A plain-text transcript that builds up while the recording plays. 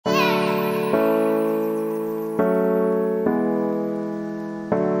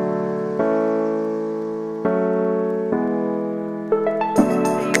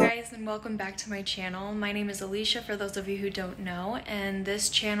welcome back to my channel. My name is Alicia, for those of you who don't know, and this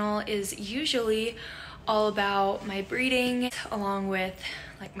channel is usually all about my breeding along with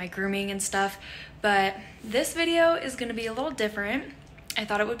like my grooming and stuff, but this video is going to be a little different. I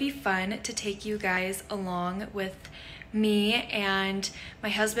thought it would be fun to take you guys along with me and my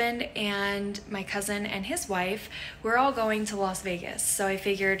husband and my cousin and his wife. We're all going to Las Vegas, so I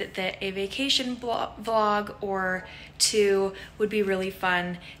figured that a vacation vlog or two would be really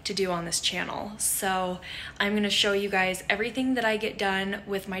fun to do on this channel. So I'm going to show you guys everything that I get done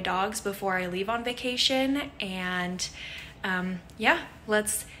with my dogs before I leave on vacation, and yeah,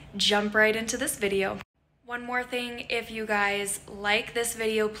 let's jump right into this video. One more thing, if you guys like this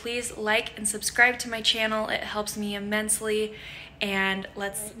video, please like and subscribe to my channel. It helps me immensely. And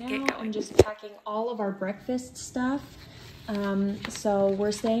let's get going. I'm just packing all of our breakfast stuff. So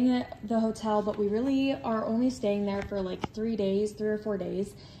we're staying at the hotel, but we really are only staying there for like 3 or 4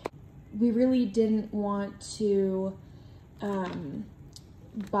 days. We really didn't want to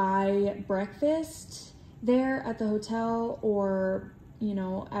buy breakfast there at the hotel or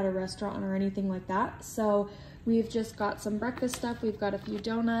at a restaurant or anything like that. So we've just got some breakfast stuff. We've got a few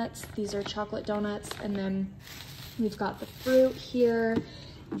donuts. These are chocolate donuts. And then we've got the fruit here,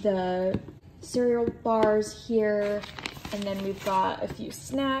 the cereal bars here, and then we've got a few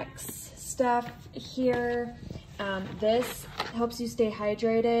snacks stuff here. This helps you stay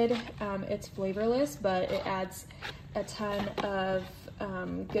hydrated. It's flavorless, but it adds a ton of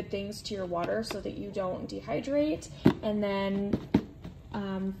good things to your water so that you don't dehydrate. And then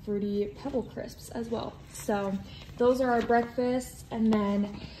fruity Pebble Crisps as well. So those are our breakfasts, and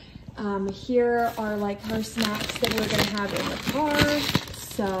then here are like our snacks that we're gonna have in the car.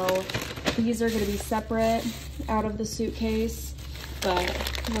 So these are gonna be separate out of the suitcase, but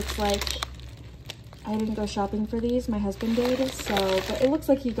looks like I didn't go shopping for these, my husband did. So, but it looks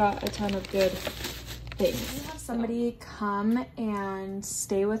like he got a ton of good things. We have somebody come and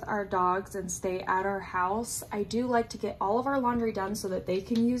stay with our dogs and stay at our house. I do like to get all of our laundry done so that they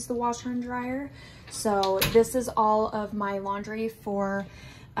can use the washer and dryer. So this is all of my laundry for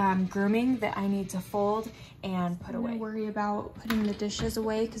grooming that I need to fold and put away. I'm gonna worry about putting the dishes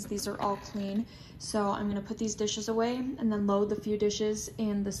away because these are all clean. So I'm gonna put these dishes away and then load the few dishes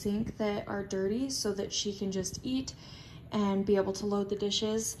in the sink that are dirty so that she can just eat and be able to load the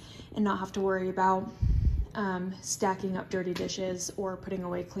dishes and not have to worry about stacking up dirty dishes or putting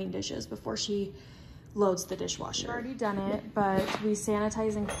away clean dishes before she loads the dishwasher. We've already done it, but we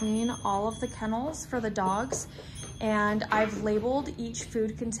sanitize and clean all of the kennels for the dogs, and I've labeled each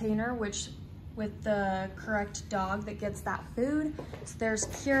food container with the correct dog that gets that food. So there's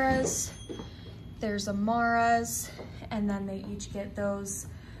Kira's, there's Amara's, and then they each get those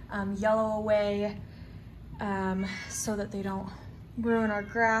yellow away so that they don't ruin our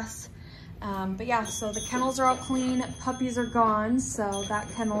grass. But yeah, so the kennels are all clean, puppies are gone, so that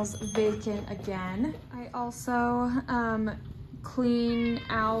kennel's vacant again. I also clean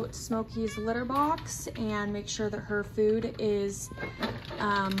out Smokey's litter box and make sure that her food is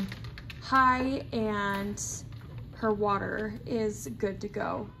high and her water is good to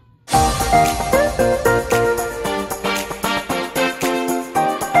go.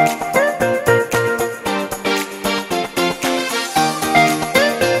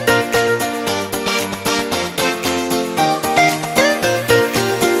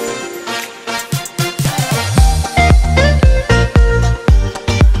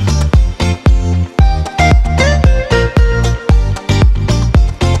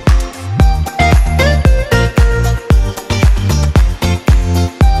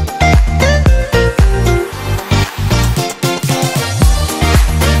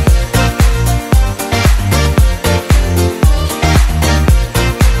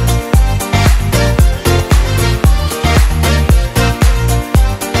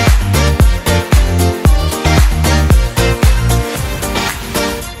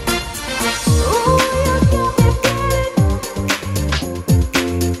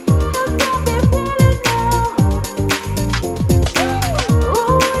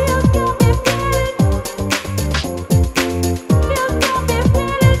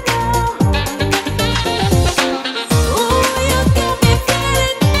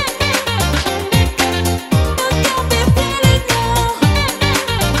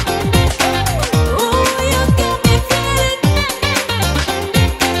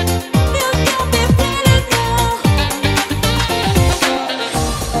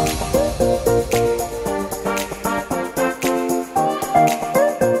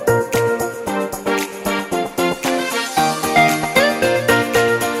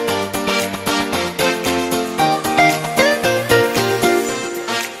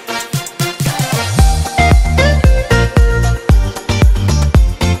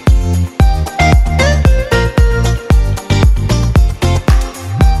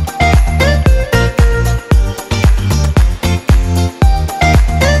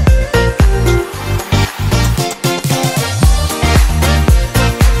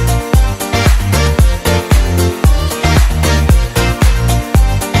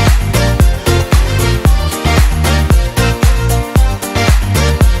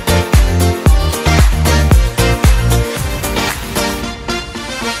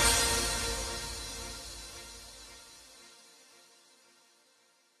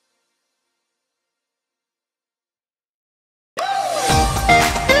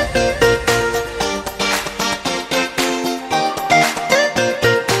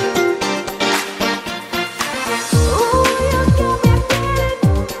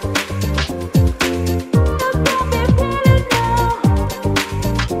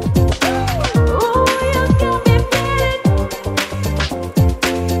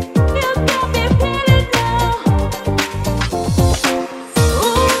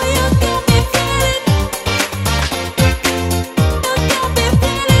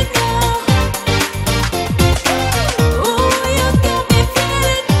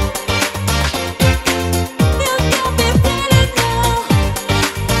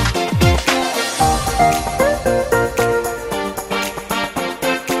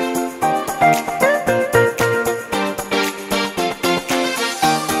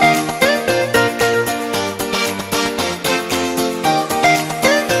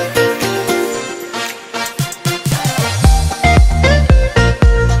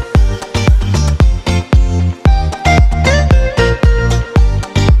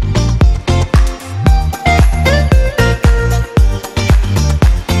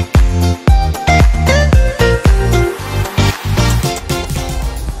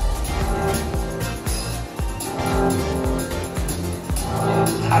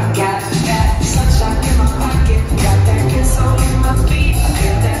 I've got that sunshine in my pocket, got that good soul in my feet. I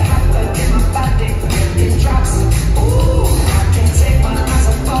feel that hot blood in my body, it drops. Ooh, I can't take my eyes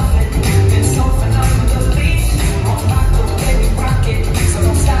off it. Been so phenomenally. Won't rock the way we rock it, so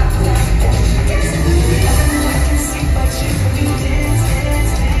don't stop that. Nothing I can see but you when you dance,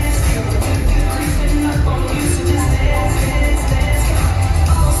 dance, dance. Feel the good creeping up on you, so just dance, dance, dance.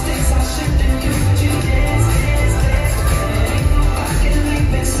 All those things I shouldn't do, but you dance, dance, dance. Ain't nobody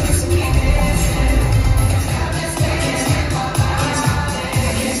leaving, so keep dancing.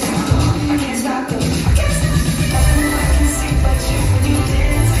 I can't stop it. I can't stop it. Nothing I can see but you when you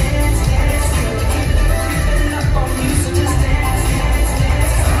dance, dance, dance. Feel the good creeping up on you, so just dance, dance,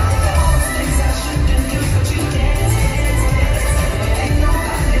 dance. All those things I shouldn't do, but you dance, dance, dance. Ain't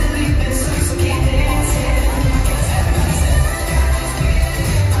nobody leaving, so keep dancing.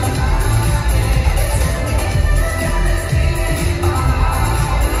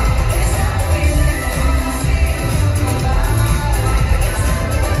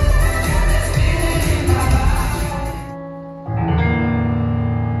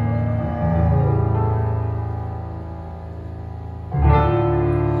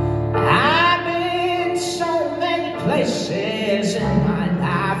 I've been so many places in my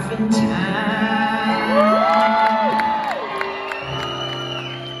life and time.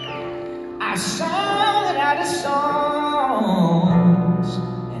 I've sung out of songs,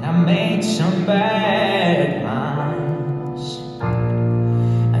 and I made some bad